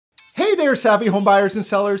there, savvy home buyers and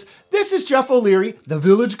sellers. This is Jeff O'Leary, the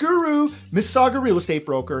Village Guru, Mississauga Real Estate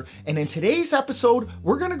Broker. And in today's episode,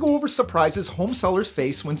 we're gonna go over surprises home sellers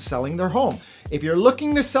face when selling their home. If you're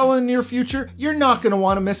looking to sell in the near future, you're not gonna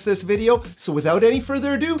wanna miss this video. So without any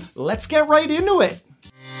further ado, let's get right into it.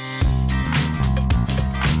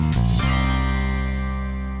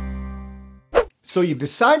 So you've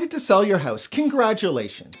decided to sell your house.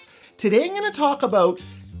 Congratulations. Today I'm gonna talk about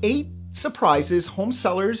 8 surprises home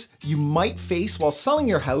sellers you might face while selling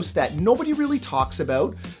your house that nobody really talks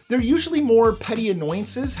about. They're usually more petty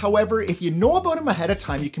annoyances. However, if you know about them ahead of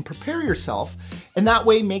time, you can prepare yourself and that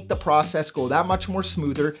way make the process go that much more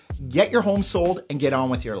smoother, get your home sold and get on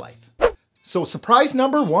with your life. So surprise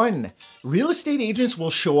number 1, real estate agents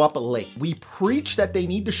will show up late. We preach that they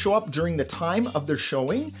need to show up during the time of their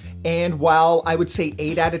showing. And while I would say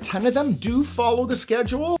 8 out of 10 of them do follow the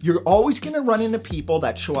schedule, you're always gonna run into people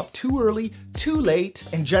that show up too early, too late,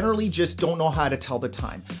 and generally just don't know how to tell the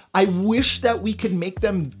time. I wish that we could make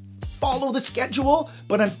them follow the schedule,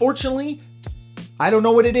 but unfortunately, I don't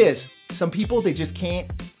know what it is. Some people, they just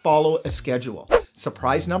can't follow a schedule.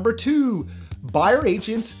 Surprise number 2, buyer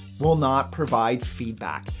agents will not provide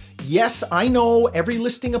feedback. Yes, I know every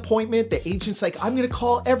listing appointment, the agent's like, I'm gonna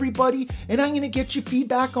call everybody and I'm gonna get you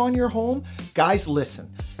feedback on your home. Guys,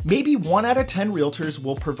 listen, maybe 1 out of 10 realtors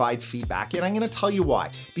will provide feedback and I'm gonna tell you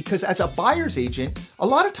why. Because as a buyer's agent, a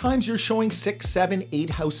lot of times you're showing 6, 7,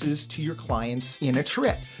 8 houses to your clients in a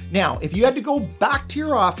trip. Now, if you had to go back to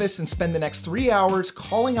your office and spend the next 3 hours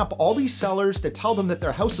calling up all these sellers to tell them that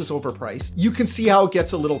their house is overpriced, you can see how it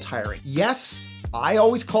gets a little tiring. Yes, I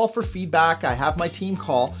always call for feedback. I have my team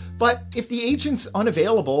call, but if the agent's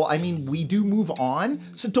unavailable, I mean, we do move on.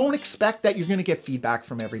 So don't expect that you're gonna get feedback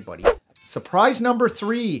from everybody. Surprise number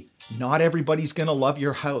 3, not everybody's gonna love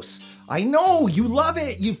your house. I know you love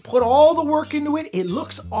it. You've put all the work into it. It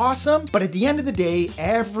looks awesome, but at the end of the day,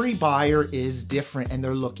 every buyer is different and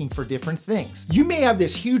they're looking for different things. You may have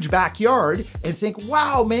this huge backyard and think,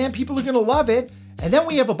 wow, man, people are gonna love it. And then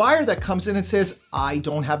we have a buyer that comes in and says, I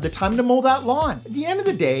don't have the time to mow that lawn. At the end of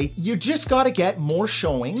the day, you just gotta get more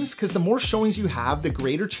showings because the more showings you have, the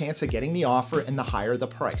greater chance of getting the offer and the higher the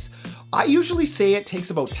price. I usually say it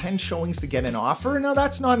takes about 10 showings to get an offer. Now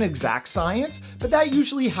that's not an exact science, but that's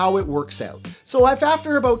usually how it works out. So if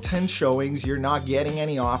after about 10 showings, you're not getting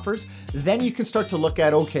any offers, then you can start to look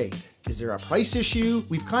at, okay, is there a price issue?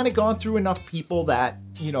 We've kind of gone through enough people that,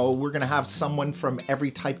 you know, we're gonna have someone from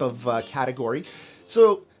every type of category.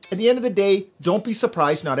 So at the end of the day, don't be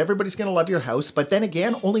surprised. Not everybody's gonna love your house, but then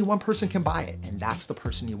again, only one person can buy it. And that's the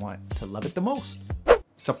person you want to love it the most.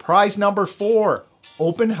 Surprise number 4,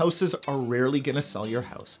 open houses are rarely gonna sell your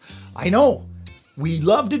house. I know, we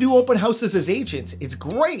love to do open houses as agents. It's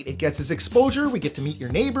great, it gets us exposure. We get to meet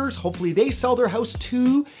your neighbors. Hopefully they sell their house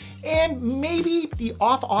too. And maybe the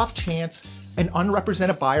off chance an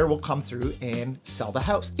unrepresented buyer will come through and sell the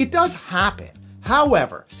house. It does happen.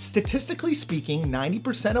 However, statistically speaking,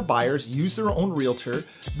 90% of buyers use their own realtor.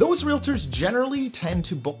 Those realtors generally tend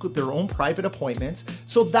to book their own private appointments.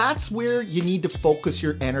 So that's where you need to focus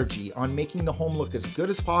your energy on making the home look as good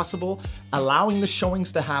as possible, allowing the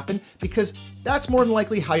showings to happen, because that's more than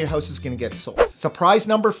likely how your house is gonna get sold. Surprise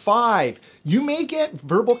number 5, you may get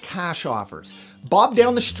verbal cash offers. Bob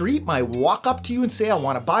down the street might walk up to you and say, I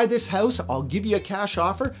wanna buy this house, I'll give you a cash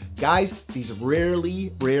offer. Guys, these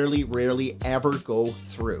rarely ever go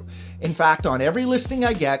through. In fact, on every listing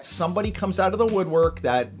I get, somebody comes out of the woodwork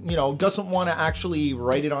that, you know, doesn't wanna actually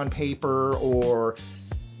write it on paper or,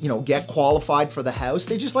 you know, get qualified for the house.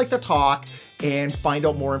 They just like to talk and find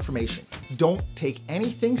out more information. Don't take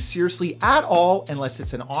anything seriously at all unless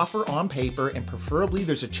it's an offer on paper and preferably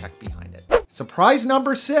there's a check behind it. Surprise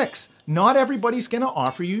number 6, not everybody's gonna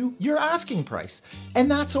offer you your asking price.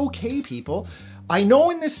 And that's okay, people. I know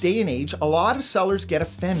in this day and age, a lot of sellers get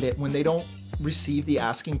offended when they don't receive the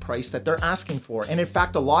asking price that they're asking for. And in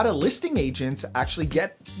fact, a lot of listing agents actually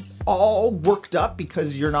get all worked up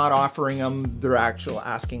because you're not offering them their actual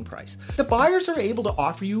asking price. The buyers are able to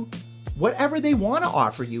offer you whatever they want to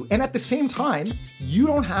offer you. And at the same time, you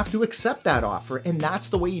don't have to accept that offer. And that's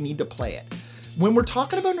the way you need to play it. When we're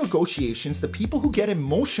talking about negotiations, the people who get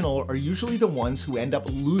emotional are usually the ones who end up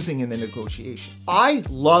losing in the negotiation. I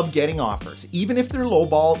love getting offers, even if they're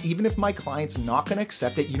lowball, even if my client's not gonna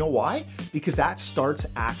accept it. You know why? Because that starts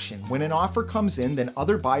action. When an offer comes in, then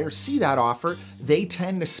other buyers see that offer, they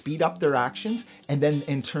tend to speed up their actions, and then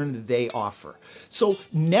in turn, they offer. So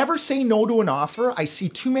never say no to an offer. I see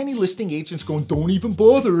too many listing agents going, don't even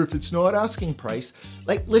bother if it's not asking price.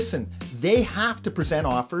 Like, listen, they have to present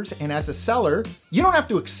offers, and as a seller, you don't have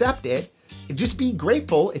to accept it, just be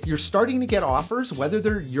grateful if you're starting to get offers, whether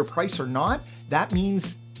they're your price or not. That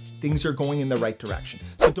means things are going in the right direction.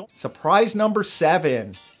 So don't. Surprise number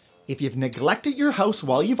 7. If you've neglected your house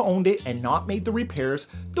while you've owned it and not made the repairs,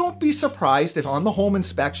 don't be surprised if on the home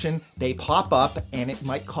inspection they pop up and it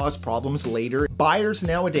might cause problems later. Buyers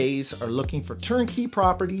nowadays are looking for turnkey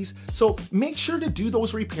properties, so make sure to do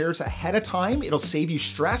those repairs ahead of time. It'll save you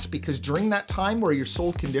stress because during that time where you're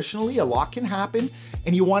sold conditionally, a lot can happen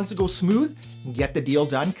and you want it to go smooth, get the deal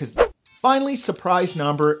done. Because finally, surprise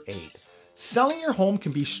number 8. Selling your home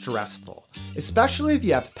can be stressful, especially if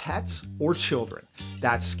you have pets or children.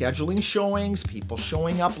 That's scheduling showings, people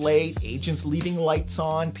showing up late, agents leaving lights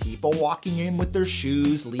on, people walking in with their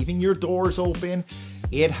shoes, leaving your doors open.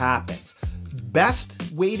 It happens.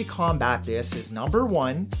 Best way to combat this is number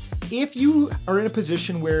 1, if you are in a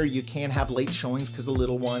position where you can't have late showings because of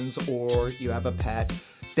little ones or you have a pet,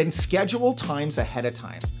 then schedule times ahead of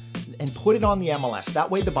time and put it on the MLS. That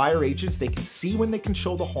way the buyer agents, they can see when they can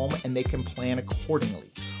show the home and they can plan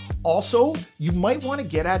accordingly. Also, you might want to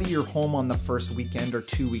get out of your home on the first weekend or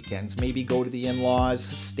 2 weekends. Maybe go to the in-laws,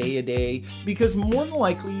 stay a day, because more than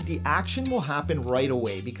likely the action will happen right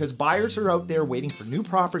away because buyers are out there waiting for new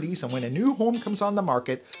properties, and when a new home comes on the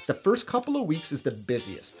market, the first couple of weeks is the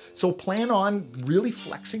busiest. So plan on really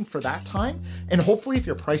flexing for that time, and hopefully if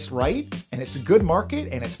you're priced right and it's a good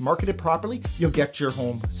market and it's marketed properly, you'll get your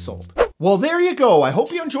home sold. Well, there you go. I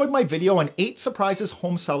hope you enjoyed my video on 8 surprises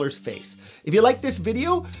home sellers face. If you like this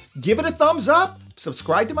video, give it a thumbs up,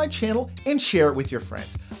 subscribe to my channel, and share it with your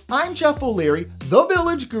friends. I'm Jeff O'Leary, the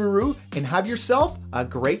Village Guru, and have yourself a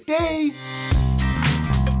great day.